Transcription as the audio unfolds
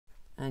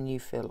and you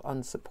feel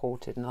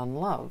unsupported and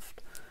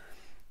unloved,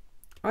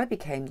 I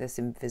became this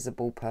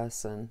invisible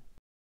person.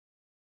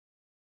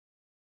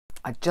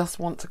 I just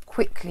want to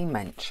quickly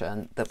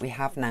mention that we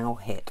have now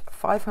hit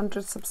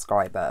 500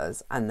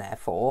 subscribers, and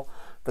therefore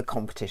the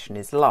competition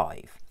is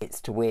live.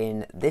 It's to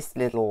win this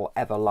little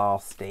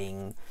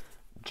everlasting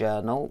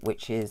journal,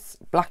 which is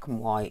black and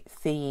white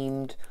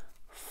themed,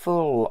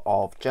 full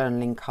of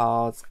journaling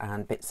cards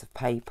and bits of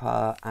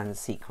paper and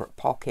secret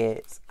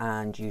pockets,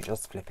 and you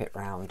just flip it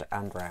round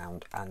and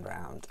round and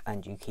round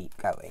and you keep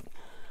going.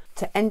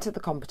 To enter the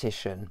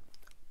competition,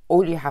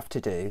 all you have to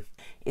do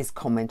is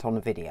comment on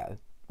a video.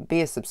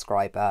 Be a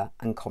subscriber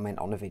and comment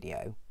on a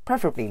video.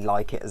 Preferably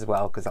like it as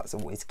well, because that's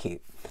always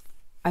cute.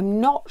 I'm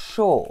not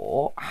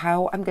sure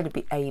how I'm going to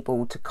be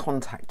able to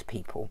contact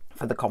people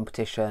for the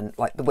competition,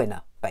 like the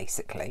winner,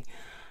 basically.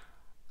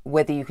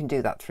 Whether you can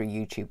do that through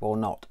YouTube or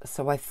not.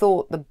 So I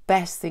thought the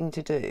best thing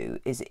to do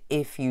is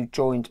if you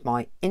joined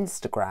my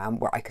Instagram,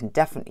 where I can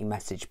definitely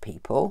message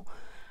people.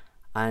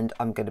 And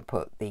I'm going to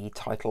put the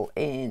title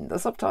in the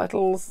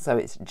subtitles. So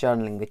it's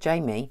Journaling with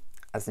Jamie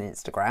as an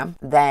Instagram.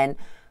 Then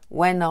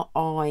when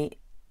I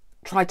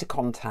try to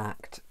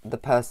contact the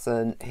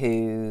person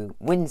who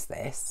wins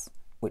this,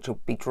 which will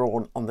be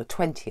drawn on the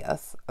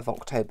 20th of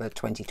October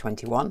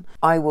 2021,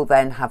 I will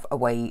then have a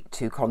way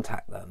to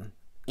contact them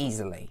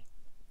easily.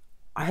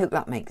 I hope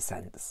that makes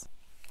sense.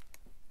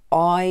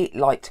 I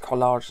like to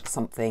collage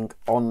something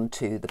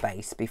onto the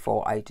base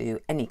before I do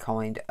any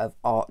kind of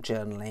art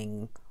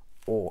journaling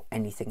or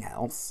anything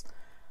else.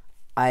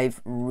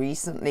 I've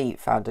recently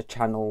found a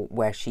channel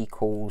where she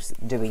calls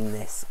doing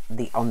this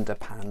the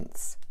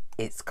underpants.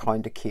 It's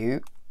kind of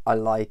cute. I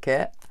like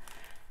it.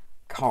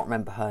 Can't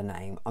remember her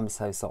name. I'm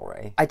so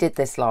sorry. I did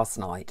this last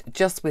night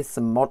just with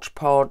some Mod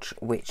Podge,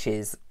 which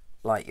is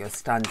like your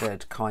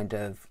standard kind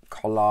of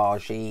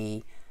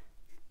collage-y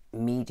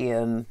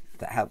medium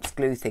that helps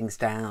glue things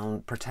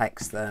down,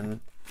 protects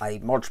them. I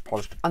Mod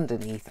Podged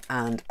underneath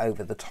and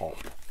over the top.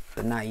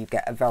 And now you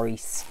get a very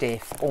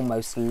stiff,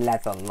 almost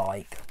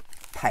leather-like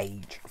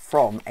page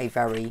from a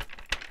very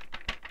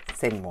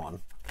thin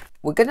one.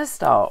 We're going to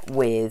start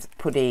with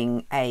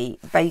putting a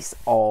base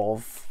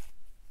of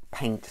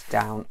paint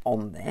down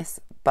on this,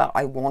 but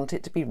I want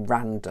it to be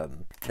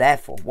random.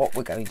 Therefore, what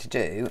we're going to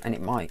do, and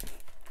it might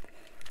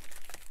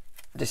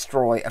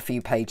destroy a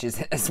few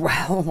pages as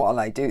well while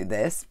I do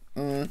this,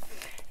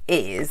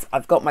 is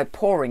I've got my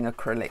pouring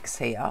acrylics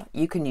here.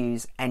 You can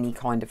use any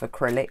kind of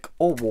acrylic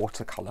or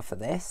watercolour for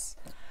this.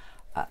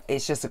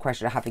 It's just a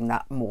question of having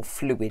that more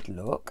fluid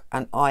look,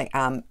 and I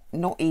am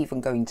not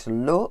even going to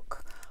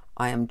look.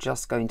 I am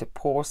just going to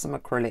pour some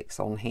acrylics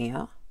on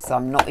here. So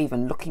I'm not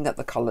even looking at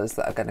the colours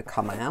that are going to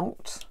come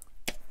out.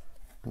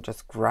 I'm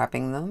just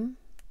grabbing them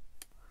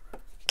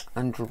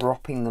and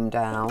dropping them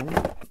down.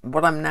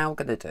 What I'm now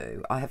going to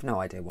do, I have no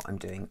idea what I'm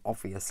doing,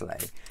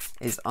 obviously,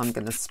 is I'm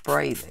going to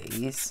spray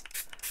these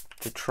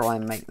to try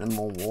and make them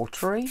more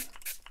watery.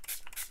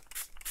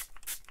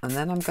 And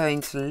then I'm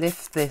going to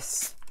lift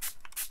this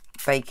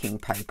baking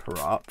paper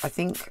up. I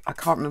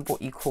can't remember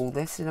what you call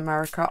this in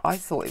America. I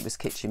thought it was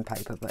kitchen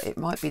paper, but it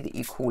might be that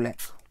you call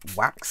it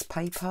wax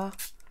paper.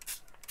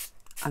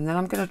 And then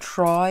I'm going to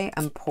try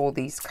and pour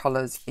these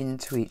colours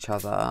into each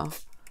other.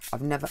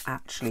 I've never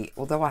actually,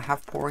 although I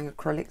have pouring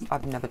acrylics,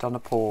 I've never done a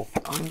pour.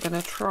 I'm going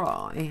to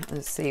try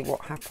and see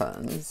what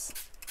happens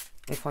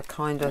if I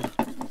kind of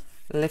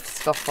lift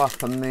stuff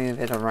up and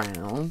move it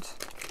around.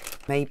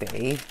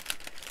 Maybe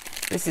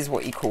this is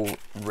what you call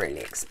really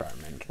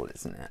experimental,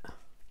 isn't it?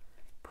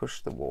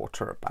 Push the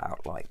water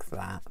about like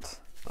that.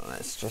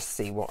 Let's just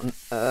see what on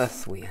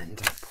earth we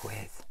end up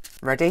with.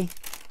 Ready?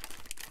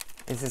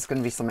 Is this going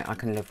to be something I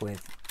can live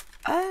with?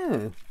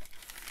 Oh,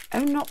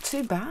 not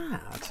too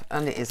bad.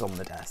 And it is on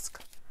the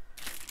desk.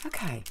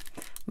 Okay,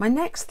 my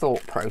next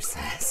thought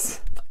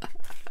process,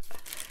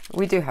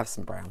 we do have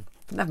some brown,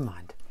 never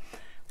mind,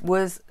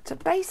 was to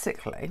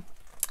basically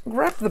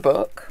grab the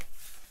book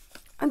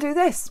and do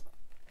this.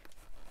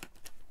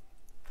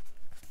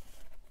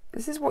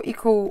 This is what you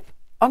call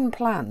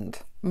unplanned,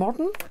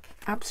 modern,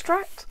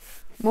 abstract,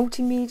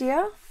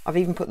 multimedia. I've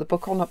even put the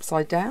book on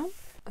upside down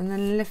and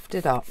then lift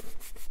it up.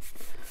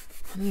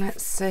 And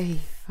let's see.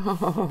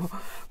 Oh,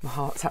 my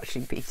heart's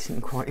actually beating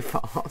quite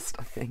fast,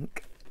 I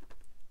think.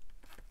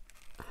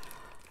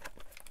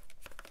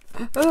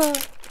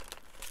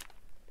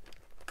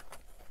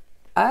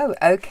 Oh,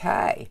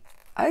 okay.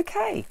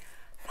 Okay,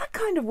 that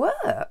kind of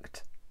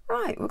worked.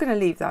 Right, we're going to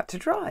leave that to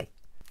dry.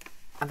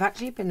 I've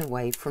actually been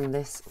away from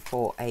this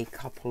for a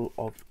couple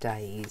of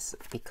days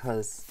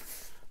because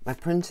my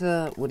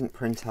printer wouldn't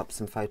print up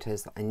some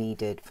photos that I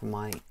needed for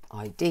my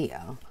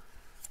idea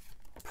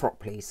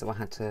properly, so I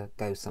had to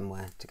go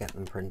somewhere to get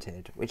them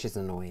printed, which is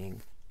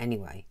annoying.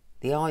 Anyway,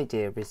 the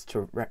idea is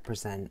to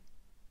represent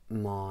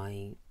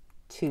my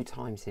 2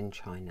 times in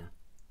China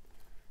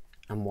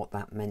and what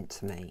that meant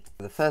to me.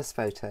 The first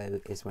photo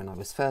is when I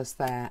was first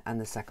there,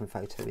 and the second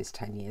photo is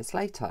 10 years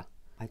later.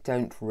 I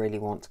don't really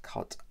want to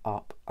cut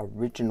up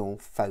original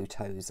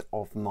photos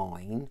of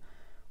mine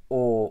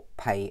or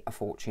pay a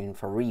fortune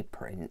for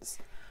reprints.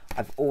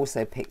 I've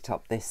also picked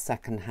up this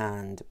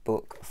second-hand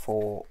book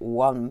for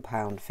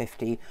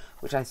 £1.50,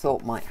 which I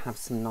thought might have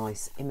some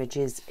nice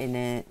images in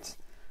it.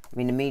 I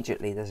mean,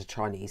 immediately there's a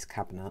Chinese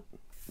cabinet.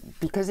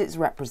 Because it's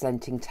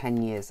representing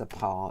 10 years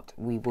apart,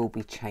 we will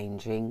be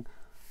changing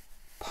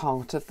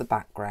part of the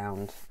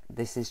background.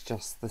 This is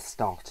just the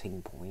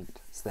starting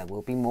point. So there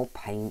will be more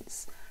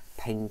paints,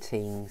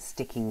 painting,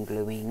 sticking,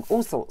 gluing,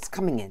 all sorts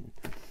coming in.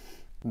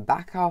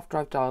 Back after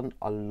I've done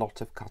a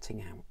lot of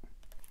cutting out.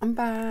 I'm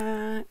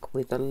back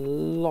with a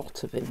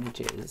lot of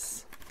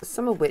images,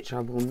 some of which I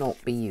will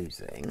not be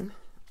using.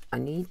 I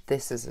need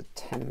this as a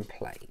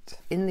template.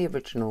 In the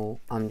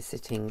original, I'm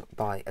sitting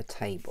by a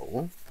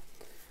table.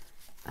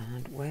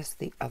 And where's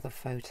the other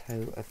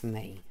photo of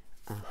me?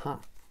 Aha.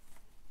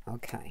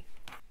 Okay.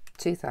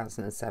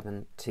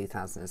 2007,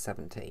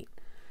 2017.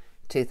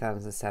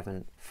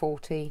 2007,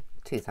 40.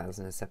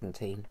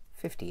 2017,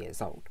 50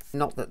 years old.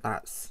 Not that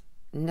that's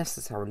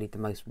necessarily the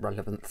most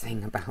relevant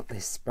thing about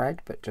this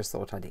spread, but just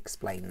thought I'd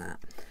explain that.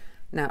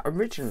 Now,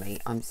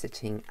 originally I'm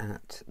sitting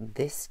at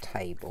this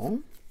table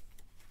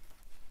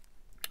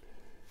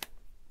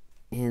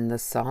in the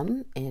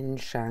sun in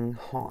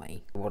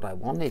Shanghai. What I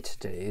wanted to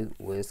do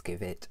was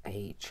give it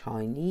a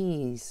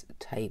Chinese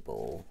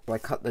table. I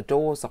cut the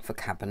doors off a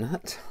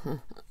cabinet,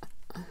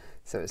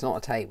 so it's not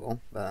a table,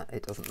 but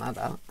it doesn't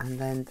matter. And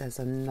then there's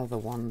another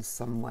one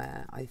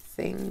somewhere, I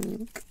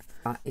think.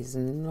 That is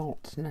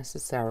not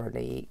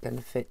necessarily going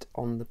to fit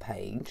on the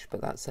page,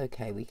 but that's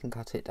okay, we can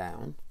cut it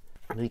down.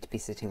 I need to be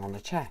sitting on a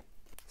chair.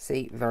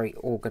 See, very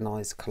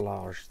organised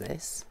collage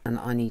this. And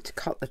I need to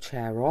cut the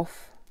chair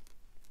off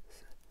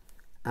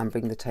and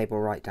bring the table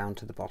right down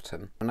to the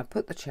bottom. When I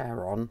put the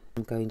chair on,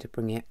 I'm going to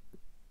bring it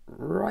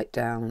right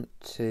down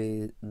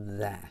to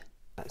there.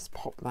 Let's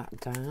pop that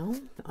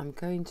down. I'm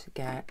going to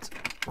get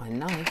my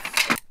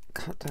knife,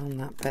 cut down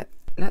that bit.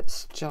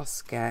 Let's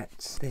just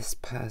get this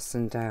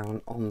person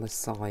down on the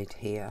side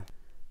here.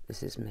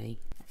 This is me.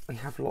 We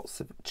have lots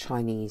of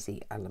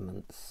Chinesey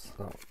elements.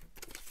 Got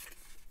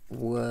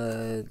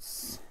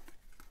words.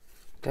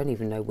 Don't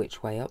even know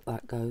which way up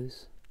that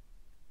goes.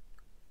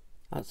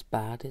 That's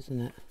bad,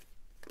 isn't it?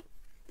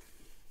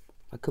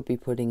 I could be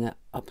putting it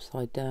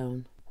upside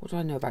down. What do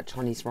I know about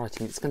Chinese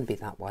writing? It's going to be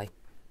that way.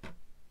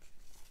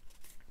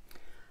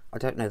 I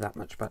don't know that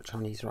much about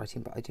Chinese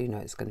writing, but I do know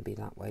it's going to be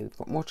that way. We've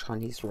got more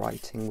Chinese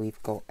writing. We've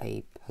got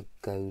a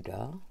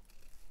pagoda.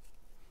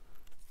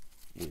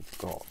 We've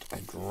got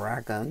a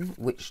dragon,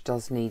 which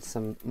does need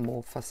some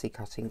more fussy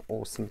cutting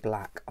or some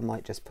black. I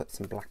might just put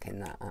some black in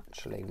that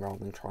actually, rather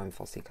than try and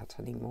fussy cut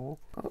anymore.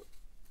 Got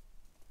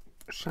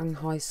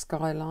Shanghai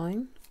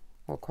skyline.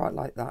 I quite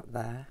like that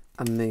there.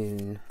 A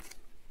moon.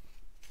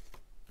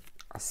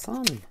 A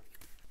sun.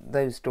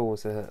 Those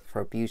doors are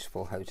for a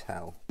beautiful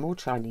hotel. More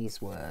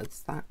Chinese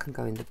words. That can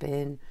go in the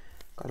bin.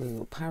 Got a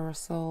little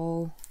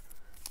parasol.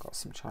 Got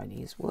some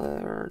Chinese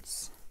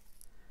words.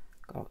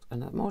 Got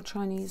another more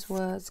Chinese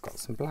words. Got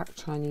some black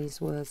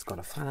Chinese words. Got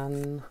a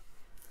fan.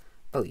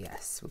 Oh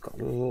yes, we've got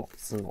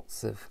lots and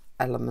lots of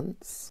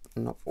elements.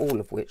 Not all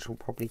of which will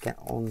probably get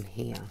on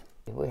here.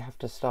 We have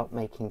to start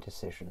making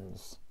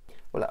decisions.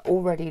 Well, I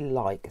already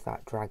like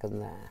that dragon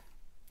there.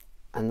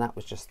 And that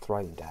was just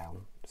thrown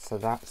down. So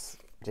that's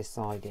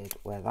decided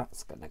where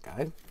that's going to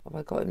go. Have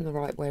I got him the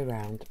right way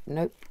round?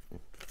 Nope.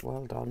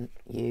 Well done,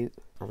 you.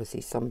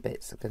 Obviously some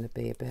bits are going to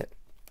be a bit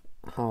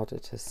harder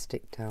to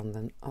stick down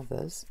than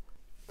others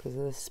because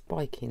of the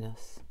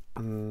spikiness.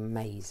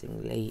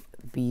 Amazingly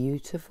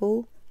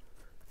beautiful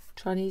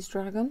Chinese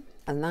dragon.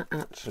 And that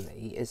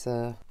actually is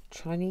a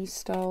Chinese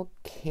style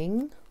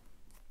king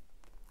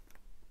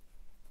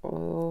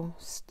or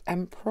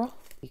emperor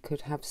you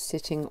could have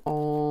sitting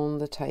on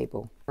the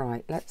table.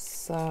 Right,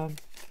 let's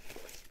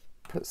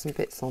put some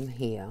bits on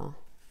here.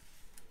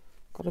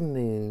 Got a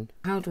moon.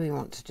 How do we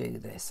want to do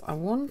this? I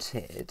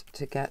wanted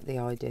to get the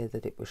idea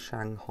that it was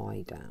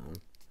Shanghai down,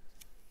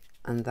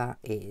 and that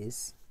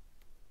is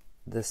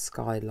the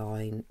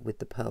skyline with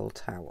the Pearl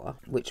Tower,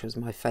 which was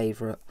my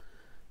favourite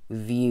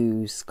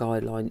view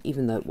skyline,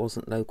 even though it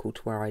wasn't local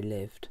to where I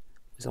lived.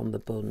 It was on the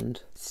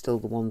Bund. Still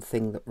the one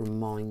thing that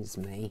reminds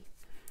me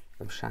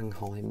of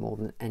Shanghai more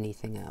than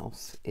anything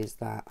else is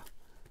that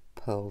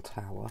Pearl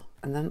Tower.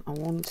 And then I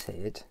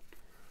wanted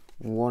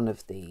one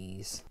of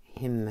these,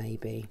 him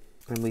maybe,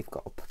 and we've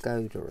got a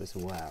pagoda as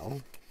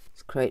well.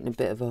 It's creating a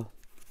bit of a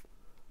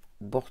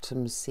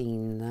bottom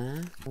scene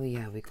there. Oh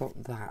yeah, we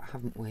got that,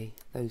 haven't we?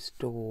 Those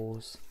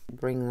doors.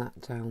 Bring that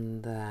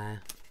down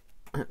there.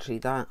 Actually,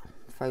 that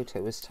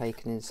photo was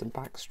taken in some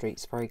back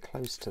streets very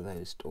close to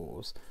those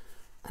doors,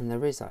 and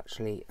there is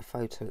actually a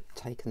photo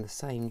taken the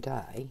same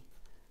day,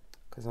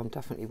 because I'm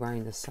definitely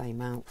wearing the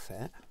same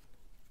outfit,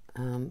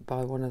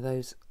 by one of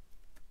those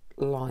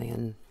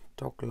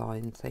dog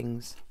lion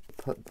things.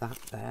 Put that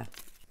there.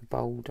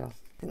 Boulder.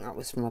 I think that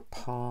was from a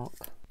park.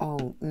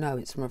 Oh no,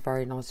 it's from a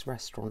very nice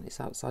restaurant.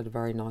 It's outside a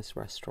very nice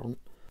restaurant.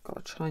 Got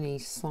a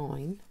Chinese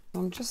sign.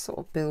 I'm just sort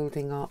of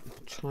building up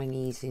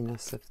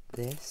Chinesiness of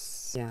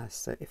this. Yeah,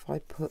 so if I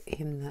put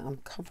him there, I'm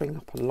covering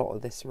up a lot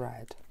of this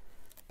red.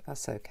 But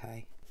that's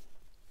okay.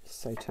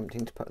 So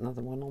tempting to put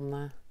another one on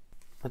there.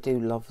 I do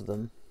love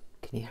them.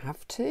 Can you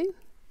have two?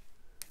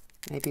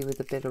 Maybe with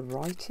a bit of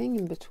writing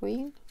in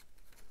between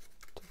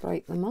to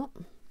break them up.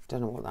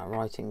 Don't know what that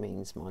writing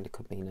means, mind. It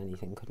could mean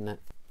anything, couldn't it?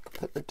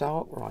 Put the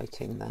dark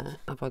writing there.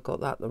 Have I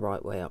got that the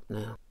right way up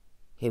now?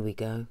 Here we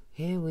go.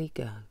 Here we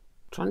go.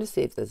 Trying to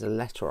see if there's a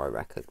letter I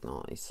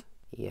recognise.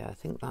 Yeah, I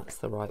think that's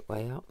the right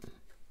way up.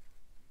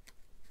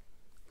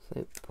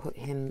 So put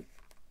him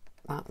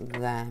that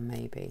there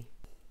maybe.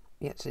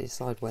 Yet to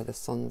decide where the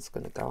sun's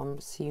going to go. I'm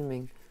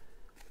assuming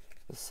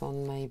the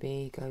sun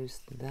maybe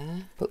goes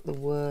there. Put the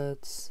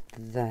words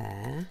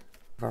there.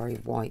 Very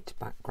white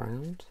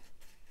background.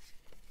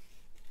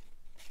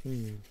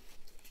 And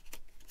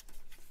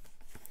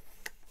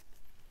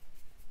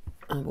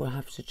we'll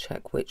have to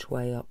check which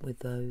way up with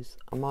those.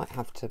 I might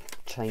have to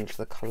change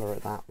the colour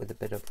of that with a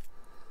bit of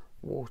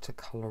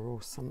watercolour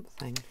or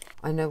something.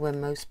 I know when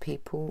most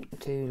people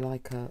do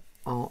like a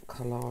art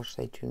collage,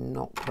 they do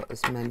not put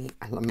as many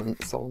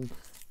elements on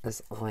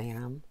as I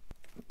am.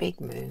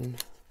 Big moon.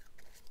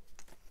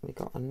 We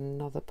got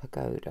another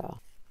pagoda.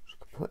 Which I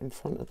could put in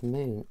front of the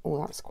moon. Oh,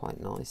 that's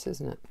quite nice,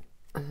 isn't it?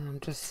 And I'm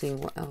just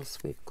seeing what else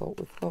we've got.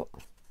 We've got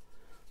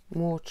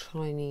more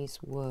Chinese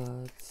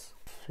words.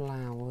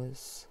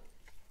 Flowers.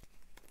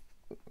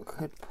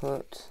 Could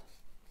put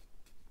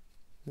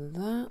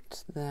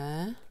that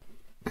there.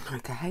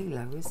 Like a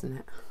halo, isn't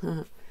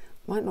it?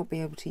 Might not be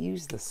able to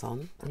use the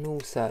sun. And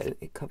also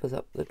it covers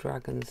up the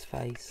dragon's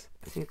face.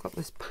 So you've got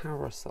this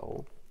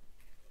parasol.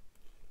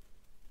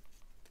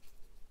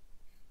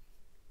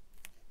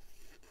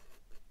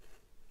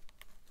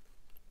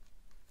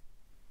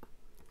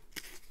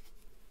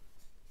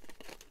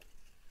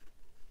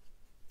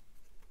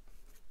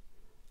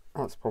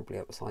 That's probably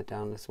upside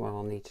down as well.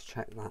 I'll need to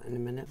check that in a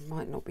minute.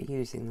 Might not be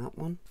using that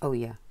one. Oh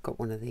yeah, got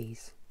one of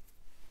these.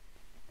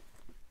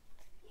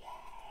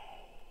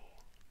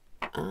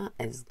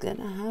 Is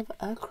gonna have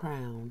a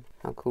crown.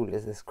 How cool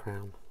is this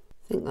crown?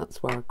 I think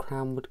that's where a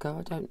crown would go.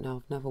 I don't know,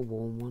 I've never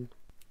worn one.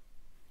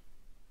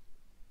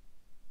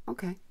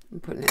 Okay,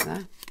 I'm putting it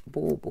there.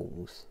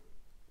 Baubles.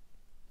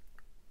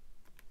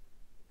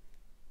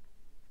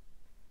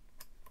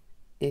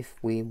 If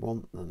we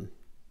want them.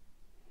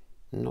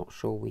 I'm not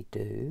sure we do.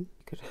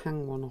 You could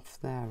hang one off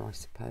there, I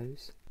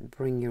suppose.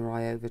 Bring your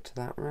eye over to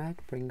that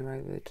red. Bring her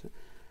over to...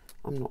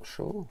 I'm not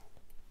sure.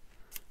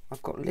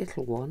 I've got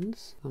little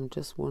ones. I'm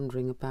just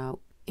wondering about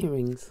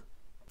earrings.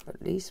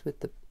 At least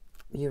with the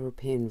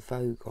European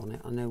Vogue on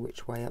it, I know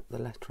which way up the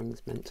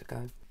lettering's meant to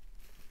go.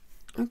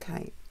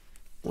 Okay,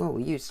 well,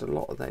 we used a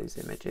lot of those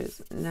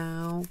images.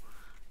 Now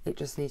it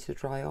just needs to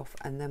dry off,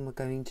 and then we're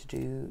going to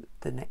do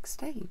the next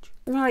stage.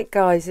 Right,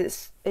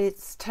 guys,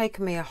 it's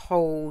taken me a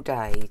whole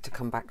day to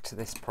come back to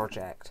this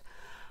project.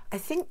 I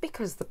think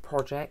because the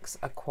projects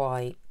are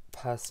quite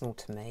personal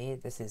to me.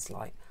 This is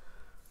like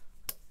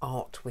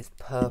art with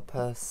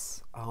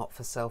purpose, art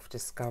for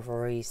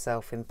self-discovery,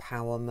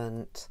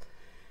 self-empowerment,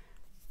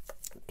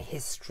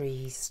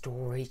 history,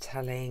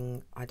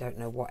 storytelling. I don't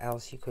know what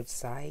else you could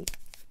say.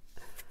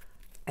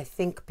 I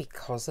think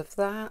because of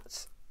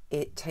that,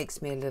 it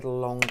takes me a little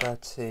longer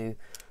to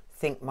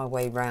think my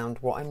way around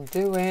what I'm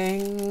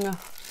doing.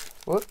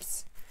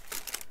 Whoops.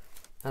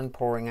 And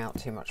pouring out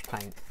too much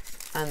paint.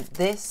 And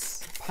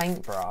this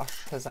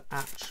paintbrush has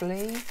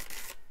actually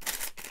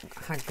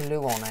had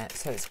glue on it,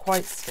 so it's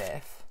quite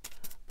stiff.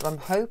 But I'm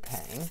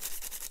hoping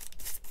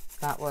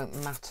that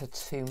won't matter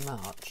too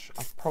much.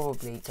 I've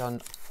probably done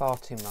far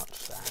too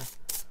much there.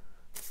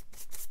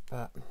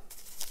 But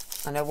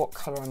I know what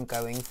colour I'm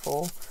going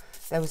for.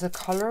 There was a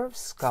colour of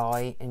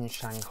sky in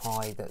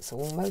Shanghai that's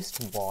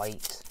almost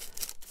white,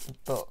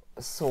 but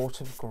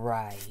sort of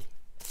grey.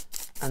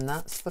 And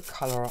that's the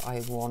colour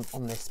I want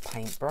on this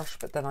paintbrush,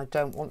 but then I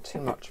don't want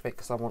too much of it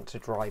because I want to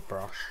dry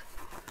brush.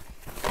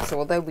 So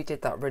although we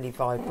did that really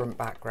vibrant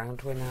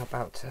background, we're now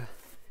about to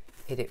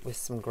hit it with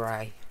some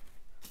grey.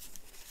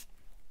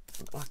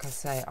 Like I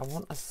say, I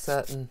want a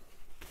certain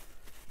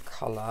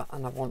colour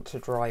and I want to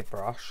dry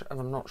brush,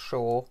 and I'm not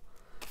sure.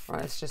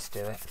 Right, let's just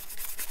do it.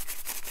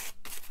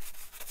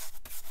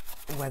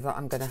 Whether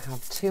I'm going to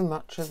have too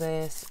much of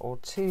this or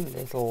too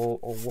little,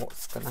 or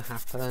what's going to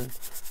happen.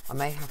 I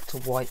may have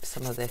to wipe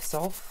some of this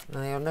off.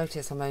 Now you'll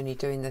notice I'm only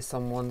doing this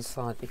on one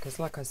side because,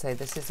 like I say,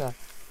 this is a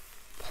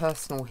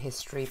personal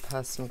history,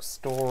 personal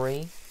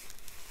story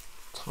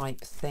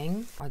type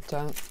thing. I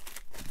don't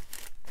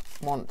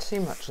want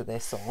too much of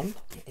this on.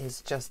 It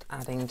is just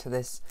adding to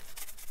this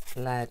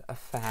lead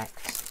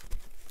effect.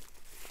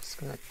 Just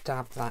going to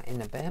dab that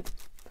in a bit.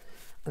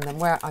 And then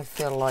where I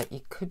feel like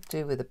you could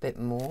do with a bit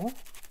more,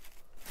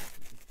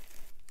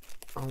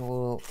 I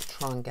will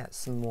try and get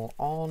some more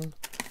on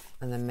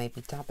and then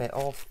maybe dab it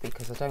off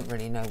because I don't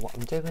really know what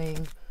I'm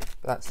doing,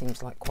 but that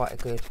seems like quite a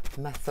good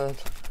method.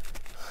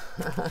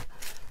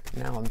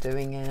 Now I'm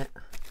doing it.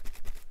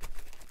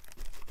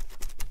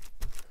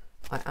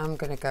 I am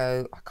going to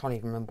go, I can't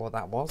even remember what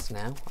that was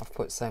now. I've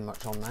put so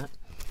much on that.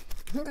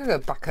 I'm going to go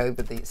back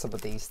over some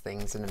of these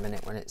things in a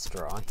minute when it's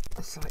dry.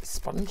 It's like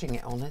sponging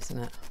it on, isn't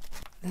it?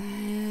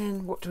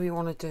 Then what do we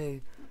want to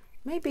do?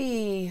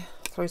 Maybe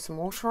throw some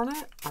water on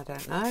it. I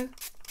don't know.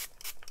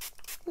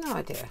 No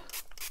idea.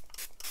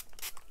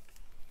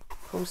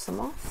 Pull some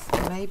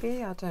off,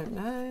 maybe. I don't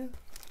know.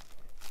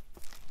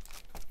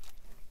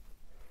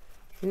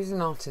 Who's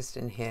an artist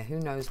in here? Who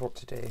knows what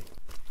to do?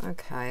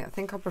 Okay, I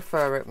think I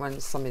prefer it when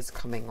some is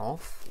coming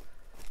off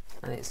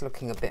and it's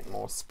looking a bit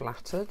more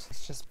splattered.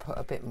 Let's just put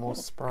a bit more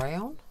spray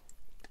on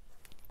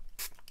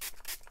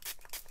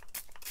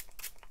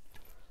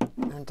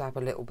and dab a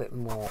little bit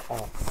more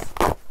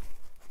off.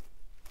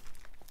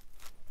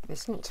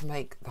 It's not to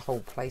make the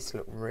whole place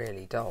look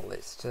really dull,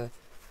 it's to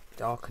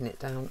darken it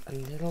down a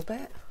little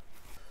bit.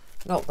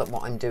 Not that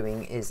what I'm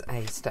doing is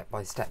a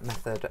step-by-step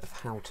method of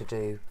how to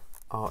do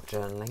art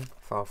journaling,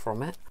 far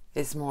from it.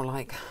 It's more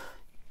like,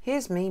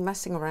 here's me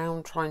messing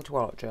around trying to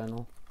art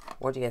journal.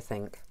 What do you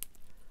think?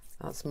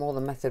 That's more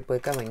the method we're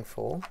going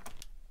for.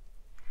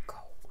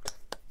 Gold.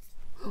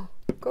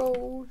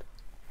 Gold.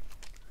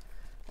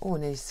 Oh,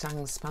 and he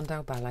sang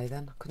Spandau Ballet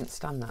then. I couldn't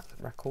stand that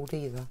record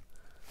either.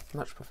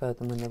 Much preferred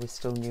them when they were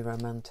still new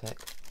romantic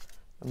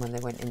and when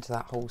they went into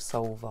that whole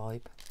soul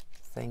vibe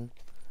thing.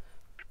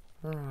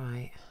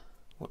 Right,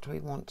 what do we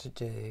want to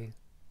do?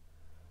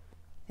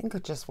 I think I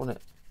just want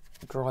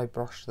to dry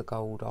brush the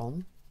gold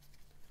on,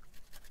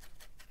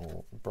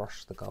 or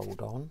brush the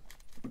gold on.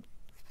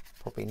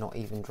 Probably not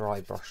even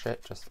dry brush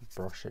it, just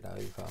brush it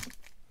over.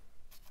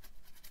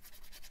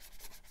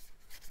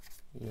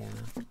 Yeah,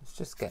 let's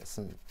just get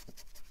some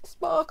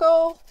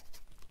sparkle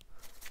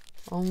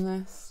on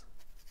this,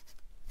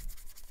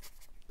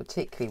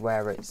 particularly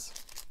where it's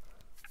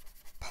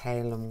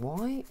pale and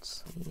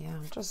white. Yeah,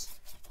 I'm just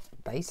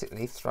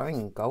basically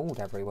throwing gold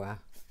everywhere.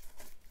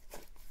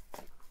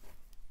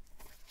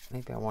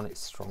 Maybe I want it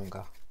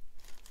stronger.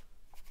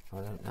 I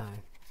don't know.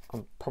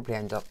 I'll probably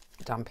end up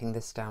damping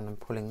this down and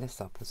pulling this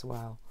up as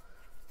well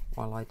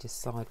while I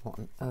decide what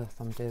on earth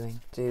I'm doing.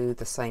 Do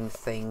the same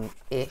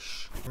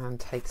thing-ish and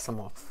take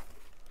some off,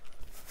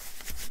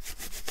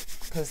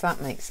 because that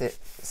makes it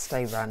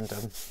stay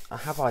random. I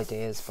have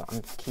ideas, but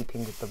I'm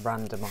keeping with the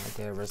random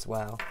idea as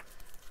well,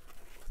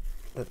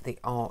 that the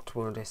art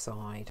will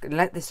decide.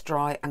 Let this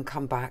dry and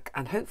come back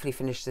and hopefully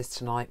finish this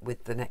tonight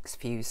with the next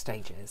few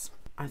stages.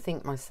 I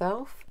think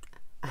myself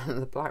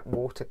and the black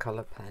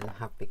watercolour pen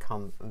have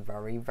become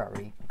very,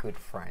 very good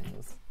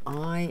friends.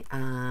 I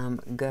am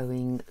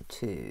going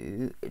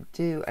to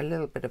do a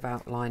little bit of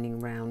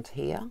outlining around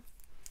here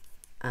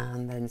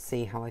and then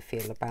see how I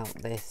feel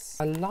about this.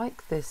 I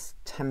like this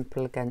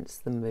temple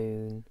against the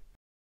moon.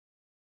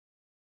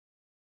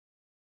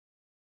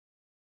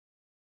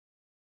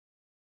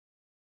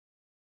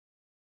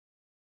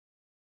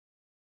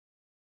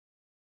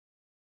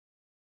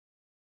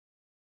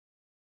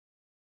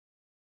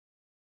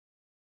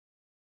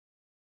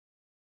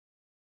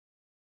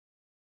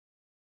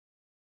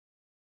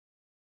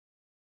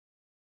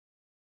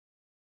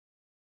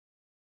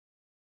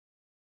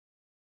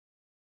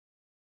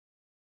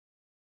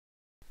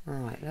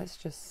 Alright, let's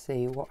just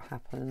see what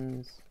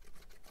happens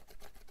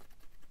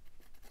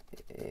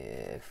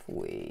if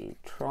we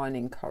try and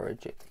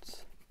encourage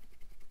it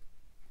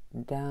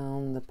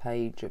down the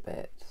page a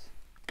bit.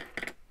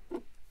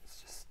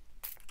 Let's just...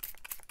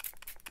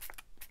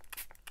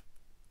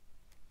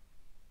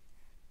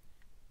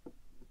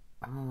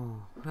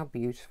 Oh, how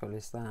beautiful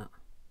is that?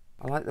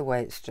 I like the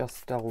way it's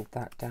just dulled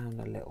that down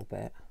a little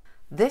bit.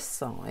 This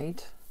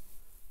side,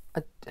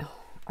 I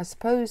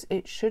suppose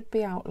it should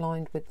be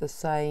outlined with the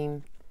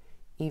same,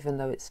 even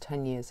though it's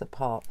 10 years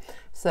apart.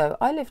 So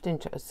I lived in,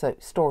 so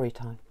story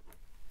time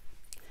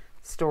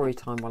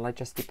while I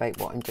just debate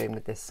what I'm doing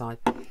with this side.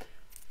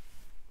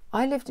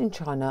 I lived in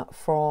China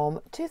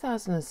from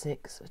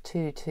 2006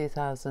 to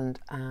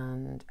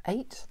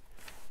 2008,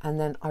 and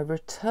then I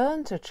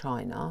returned to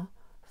China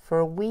for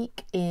a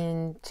week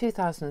in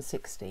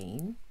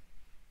 2016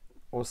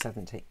 or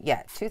 17,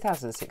 yeah,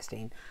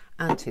 2016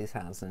 and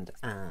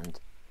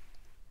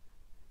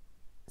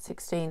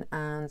 2016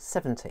 and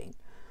 17.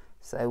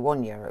 So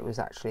 1 year it was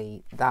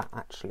actually, that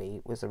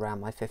actually was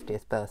around my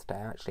 50th birthday.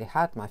 I actually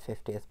had my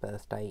 50th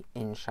birthday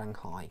in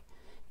Shanghai,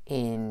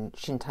 in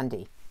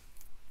Xintandi.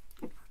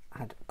 I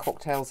had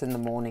cocktails in the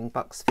morning,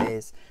 Bucks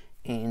Fizz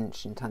in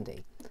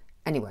Xintandi.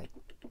 Anyway,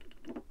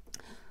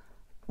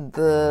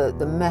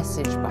 the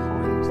message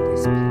behind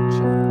this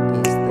picture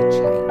is the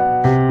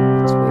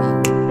change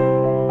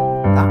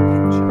between that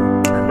picture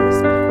and this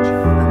picture,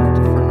 and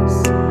the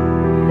difference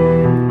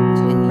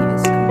 10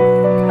 years can make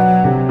to a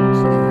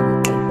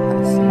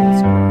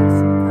person's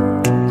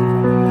growth and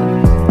development,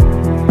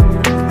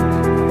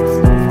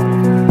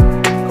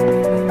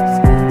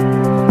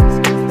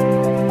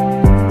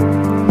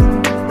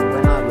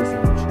 When I was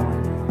in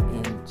China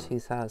in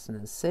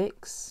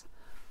 2006,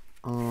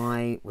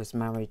 I was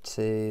married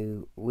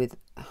to, and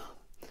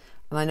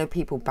I know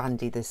people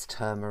bandy this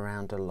term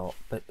around a lot,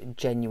 but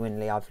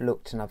genuinely I've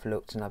looked and I've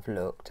looked and I've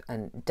looked,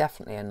 and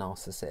definitely a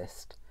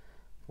narcissist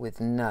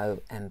with no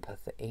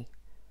empathy.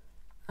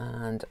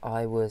 And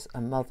I was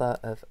a mother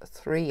of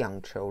 3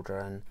 young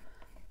children,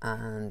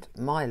 and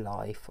my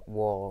life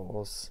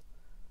was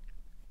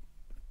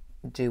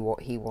do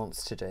what he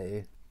wants to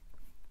do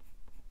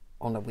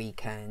on a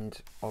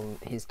weekend, on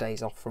his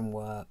days off from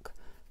work,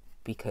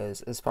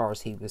 because as far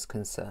as he was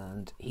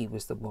concerned, he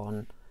was the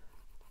one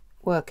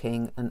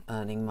working and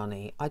earning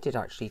money. I did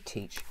actually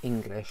teach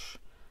English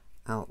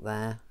out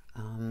there,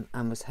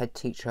 and was head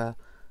teacher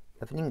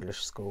of an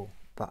English school,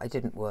 but I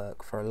didn't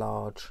work for a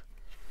large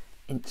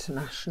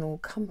international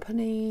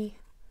company.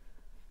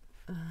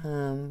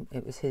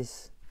 It was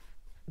his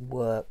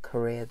work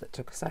career that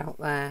took us out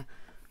there.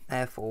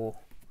 Therefore,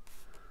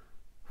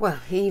 well,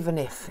 even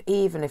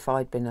if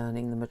I'd been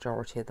earning the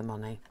majority of the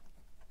money,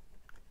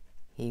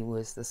 he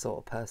was the sort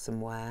of person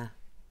where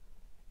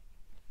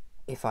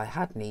if I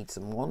had needs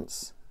and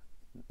wants,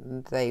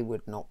 they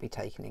would not be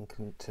taken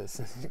into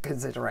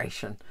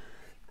consideration.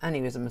 And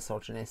he was a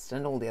misogynist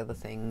and all the other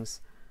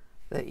things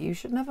that you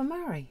should never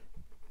marry,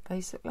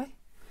 basically.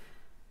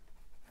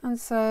 And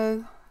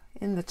so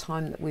in the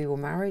time that we were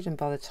married, and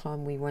by the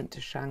time we went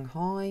to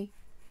Shanghai,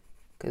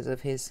 because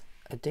of his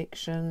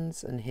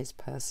addictions and his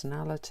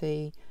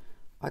personality,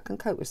 I can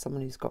cope with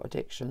someone who's got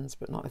addictions,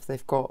 but not if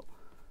they've got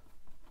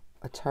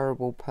a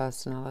terrible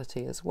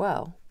personality as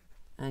well,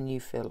 and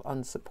you feel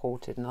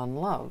unsupported and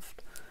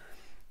unloved.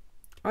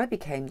 I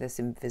became this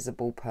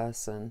invisible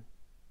person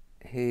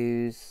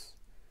who's...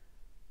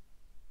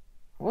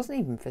 I wasn't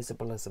even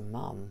visible as a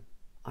mum.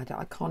 I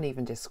can't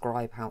even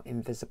describe how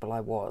invisible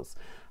I was.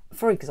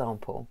 For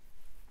example,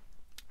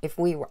 if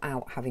we were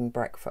out having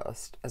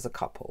breakfast as a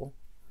couple,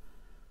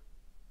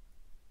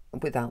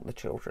 without the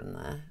children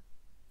there,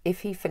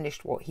 if he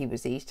finished what he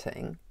was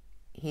eating,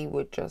 he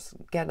would just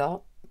get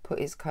up, put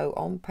his coat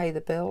on, pay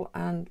the bill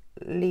and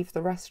leave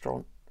the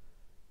restaurant,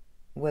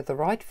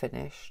 whether I'd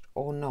finished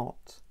or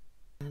not.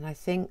 And I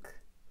think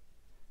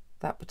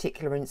that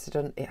particular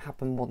incident, it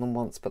happened more than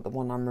once, but the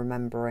one I'm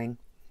remembering,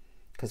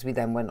 because we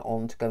then went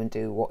on to go and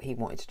do what he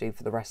wanted to do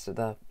for the rest of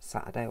the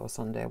Saturday or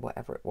Sunday or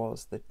whatever it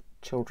was. The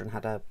children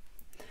had a,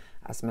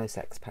 as most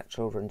expat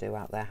children do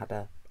out there, had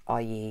a,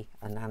 i.e.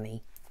 a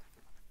nanny.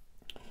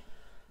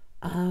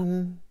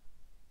 And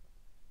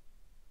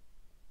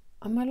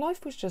my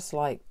life was just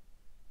like,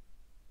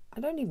 I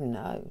don't even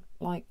know,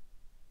 like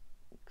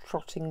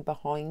trotting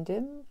behind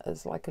him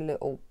as like a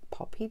little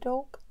puppy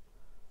dog.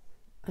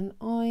 And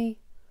I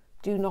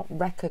do not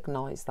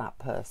recognise that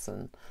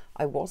person.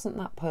 I wasn't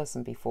that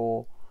person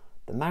before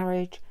the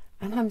marriage,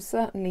 and I'm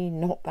certainly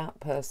not that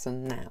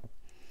person now.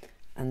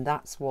 And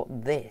that's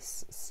what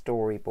this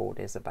storyboard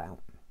is about.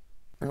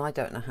 And I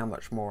don't know how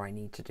much more I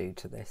need to do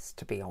to this,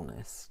 to be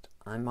honest.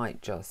 I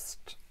might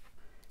just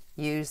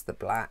use the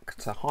black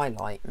to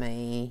highlight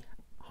me,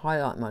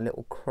 highlight my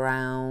little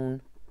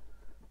crown,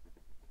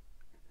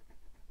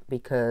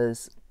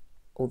 because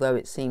although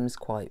it seems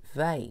quite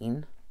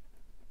vain,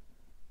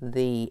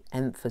 the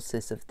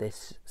emphasis of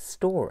this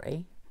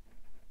story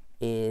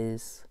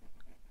is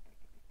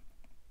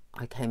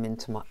I came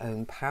into my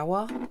own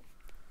power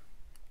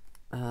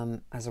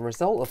as a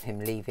result of him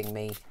leaving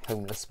me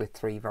homeless with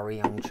 3 very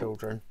young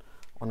children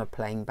on a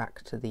plane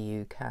back to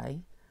the UK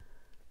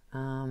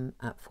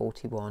at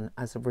 41.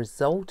 As a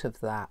result of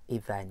that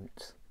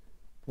event,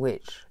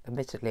 which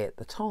admittedly at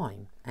the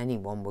time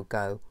anyone would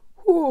go,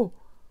 "Whoa,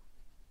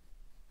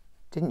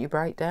 didn't you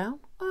break down?"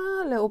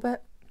 A little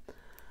bit.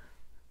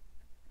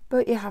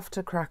 But you have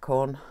to crack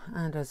on,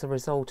 and as a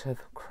result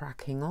of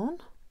cracking on,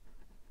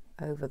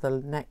 over the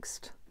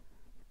next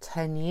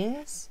 10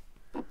 years,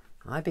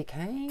 I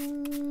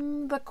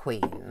became the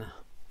queen.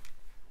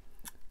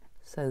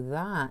 So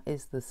that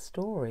is the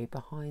story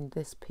behind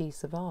this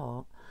piece of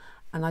art.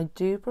 And I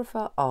do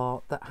prefer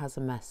art that has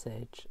a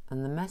message.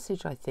 And the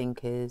message, I think,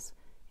 is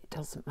it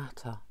doesn't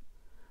matter.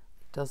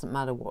 It doesn't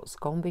matter what's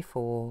gone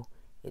before.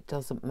 It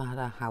doesn't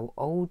matter how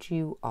old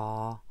you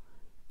are.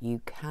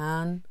 You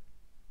can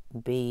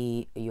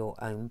be your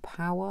own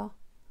power.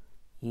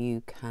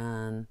 You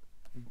can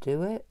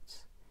do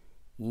it.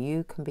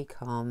 You can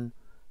become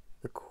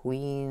the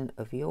queen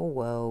of your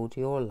world,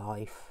 your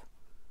life.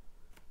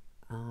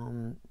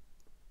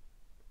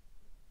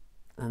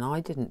 And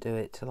I didn't do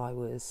it till I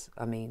was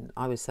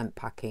sent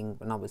packing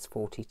when I was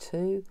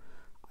 42.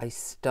 I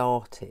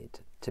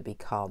started to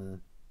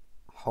become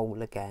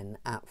whole again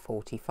at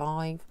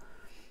 45.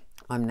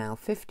 I'm now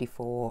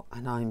 54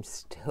 and I'm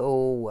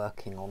still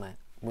working on it.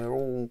 We're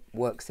all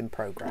works in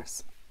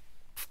progress.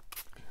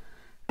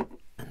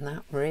 And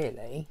that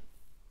really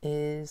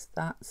is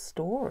that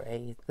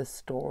story, the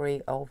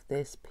story of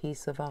this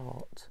piece of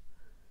art.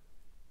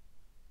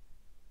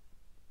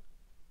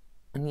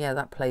 And yeah,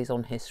 that plays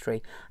on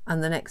history.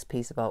 And the next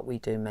piece of art we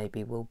do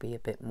maybe will be a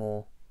bit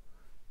more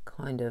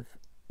kind of,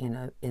 you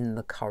know, in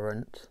the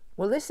current.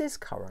 Well, this is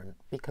current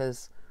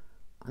because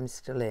I'm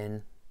still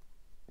in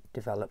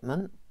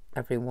development.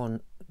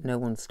 No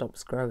one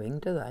stops growing,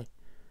 do they?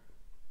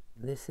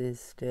 This is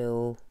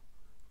still,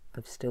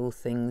 I've still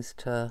things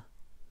to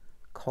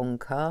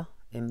conquer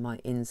in my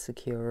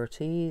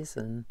insecurities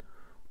and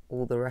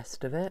all the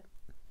rest of it.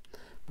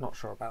 Not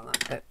sure about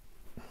that bit.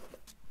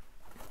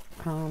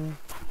 I'm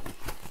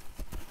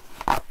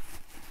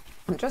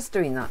just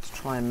doing that to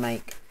try and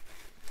make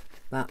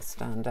that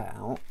stand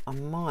out. I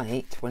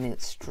might, when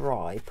it's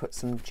dry, put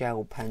some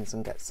gel pens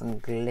and get some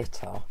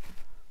glitter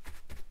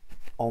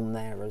on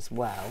there as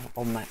well,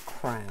 on that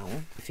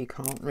crown, if you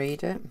can't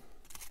read it,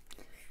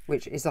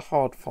 which is a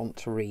hard font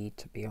to read,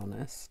 to be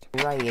honest.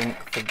 Grey ink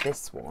for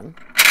this one.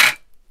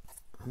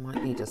 I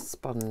might need a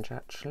sponge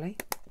actually.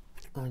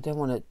 I don't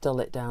want to dull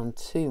it down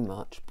too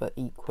much, but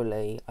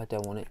equally I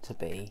don't want it to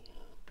be.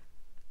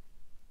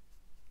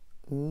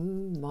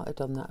 Might have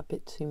done that a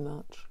bit too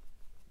much.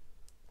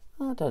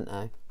 I don't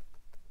know.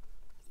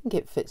 I think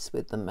it fits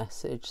with the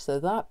message. So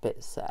that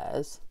bit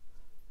says,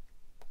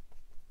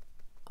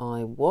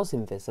 I was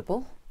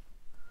invisible.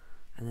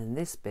 And then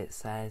this bit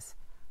says,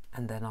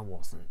 and then I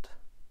wasn't.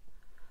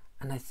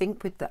 And I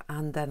think with the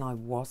and then I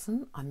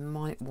wasn't, I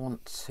might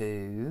want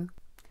to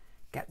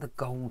get the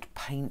gold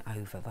paint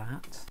over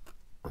that.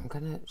 I'm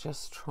going to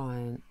just try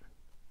and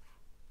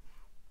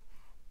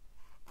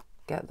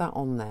get that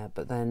on there,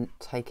 but then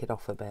take it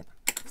off a bit,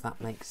 if that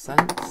makes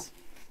sense.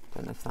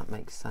 Don't know if that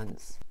makes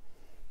sense.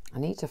 I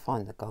need to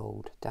find the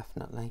gold,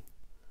 definitely.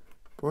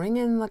 Bring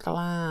in the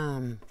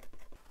glam.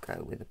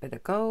 Go with a bit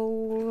of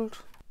gold.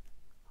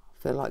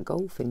 I feel like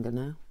Goldfinger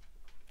now,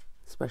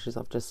 especially as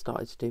I've just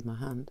started to do my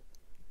hand.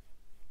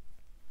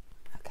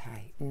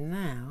 Okay,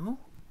 now,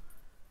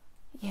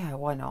 yeah,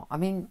 why not? I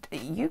mean,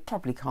 you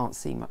probably can't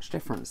see much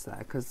difference there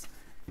because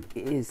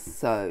it is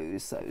so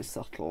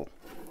subtle.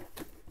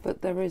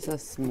 But there is a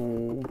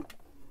small,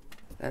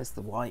 there's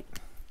the white,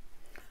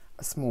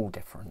 a small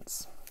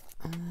difference.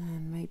 And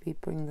then maybe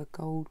bring the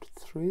gold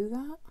through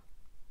that.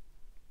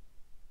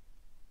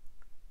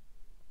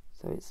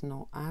 So it's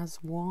not as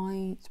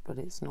white, but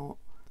it's not.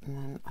 And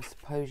then I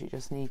suppose you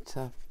just need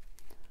to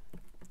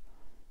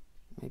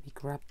maybe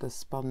grab the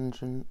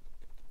sponge and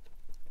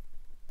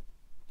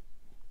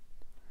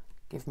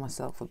give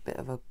myself a bit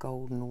of a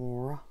golden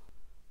aura.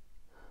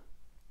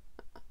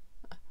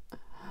 I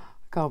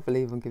can't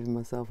believe I'm giving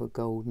myself a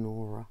golden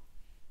aura.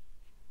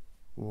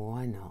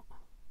 Why not?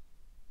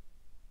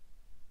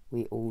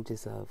 We all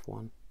deserve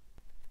one.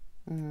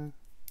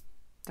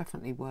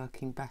 Definitely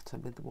working better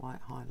with the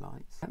white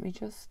highlights. Let me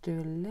just do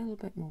a little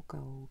bit more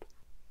gold.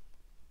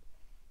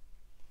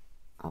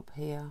 Up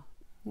here.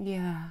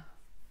 Yeah.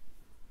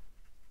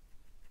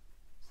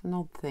 It's an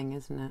odd thing,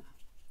 isn't it?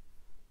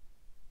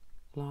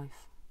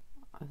 Life.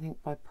 I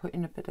think by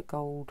putting a bit of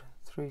gold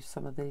through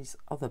some of these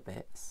other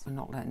bits, I'm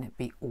not letting it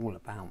be all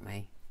about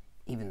me,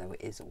 even though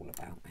it is all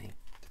about me.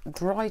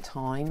 Dry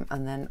time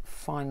and then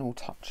final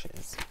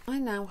touches. I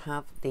now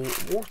have the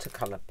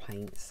watercolour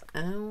paints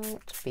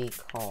out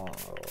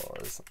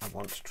because I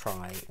want to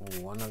try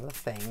one other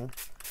thing,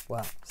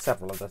 well,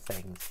 several other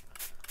things.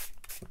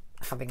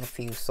 Having a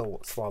few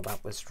thoughts while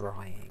that was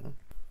drying.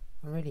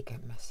 I really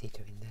get messy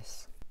doing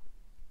this.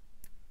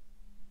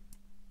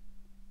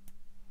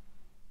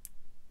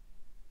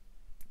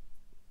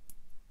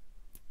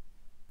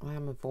 I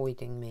am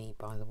avoiding me,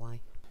 by the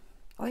way.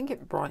 I think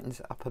it brightens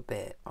it up a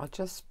bit. I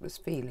just was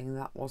feeling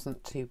that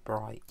wasn't too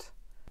bright.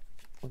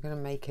 We're going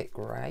to make it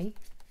grey.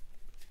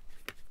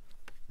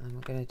 And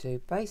we're going to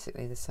do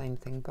basically the same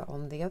thing, but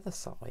on the other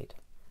side.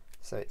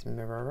 So it's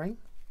mirroring.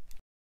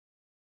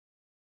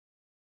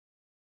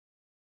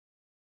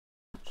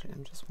 Actually,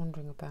 I'm just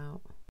wondering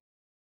about...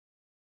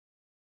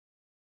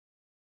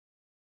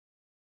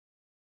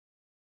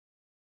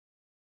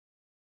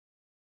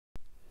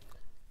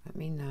 Let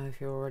me know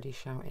if you're already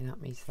shouting at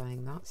me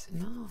saying that's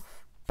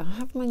enough. I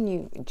have my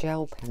new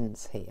gel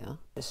pens here.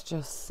 Let's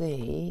just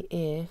see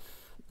if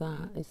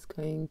that is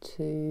going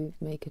to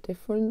make a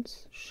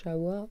difference,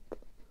 show up,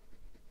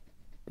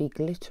 be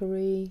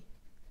glittery,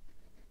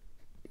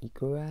 be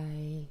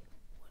grey.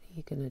 What are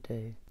you going to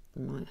do? I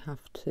might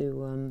have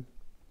to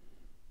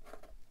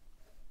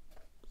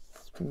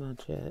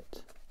smudge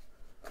it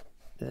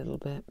a little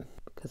bit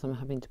because I'm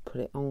having to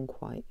put it on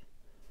quite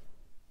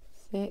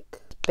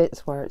thick.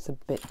 Bits where it's a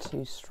bit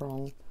too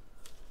strong.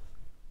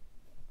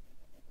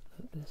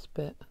 This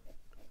bit,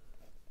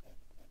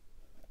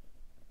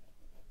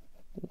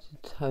 need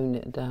to tone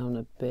it down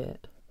a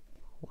bit.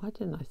 Why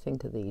didn't I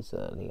think of these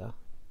earlier?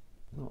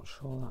 Not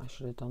sure that I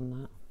should have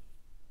done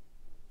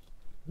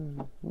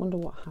that. Wonder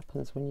what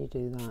happens when you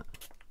do that.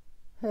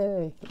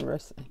 Hey,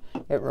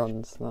 it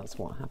runs. That's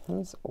what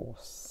happens.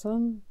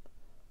 Awesome.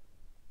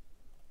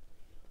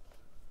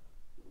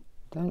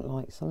 Don't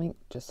like something,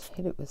 just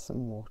hit it with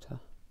some water.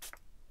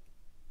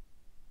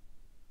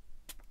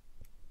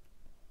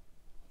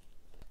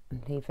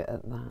 And leave it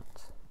at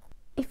that.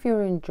 If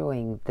you're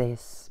enjoying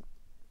this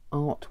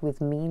Art with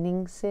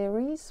Meaning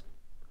series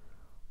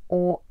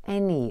or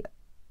any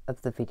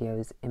of the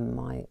videos in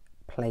my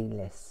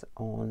playlists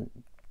on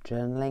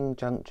journaling,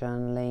 junk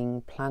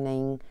journaling,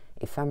 planning,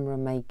 ephemera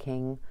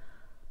making,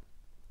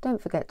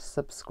 don't forget to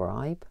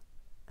subscribe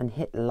and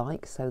hit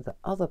like so that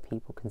other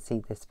people can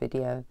see this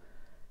video.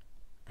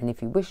 And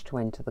if you wish to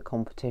enter the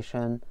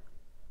competition,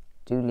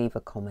 do leave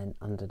a comment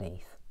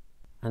underneath.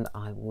 And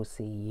I will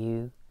see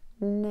you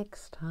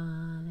next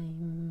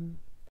time.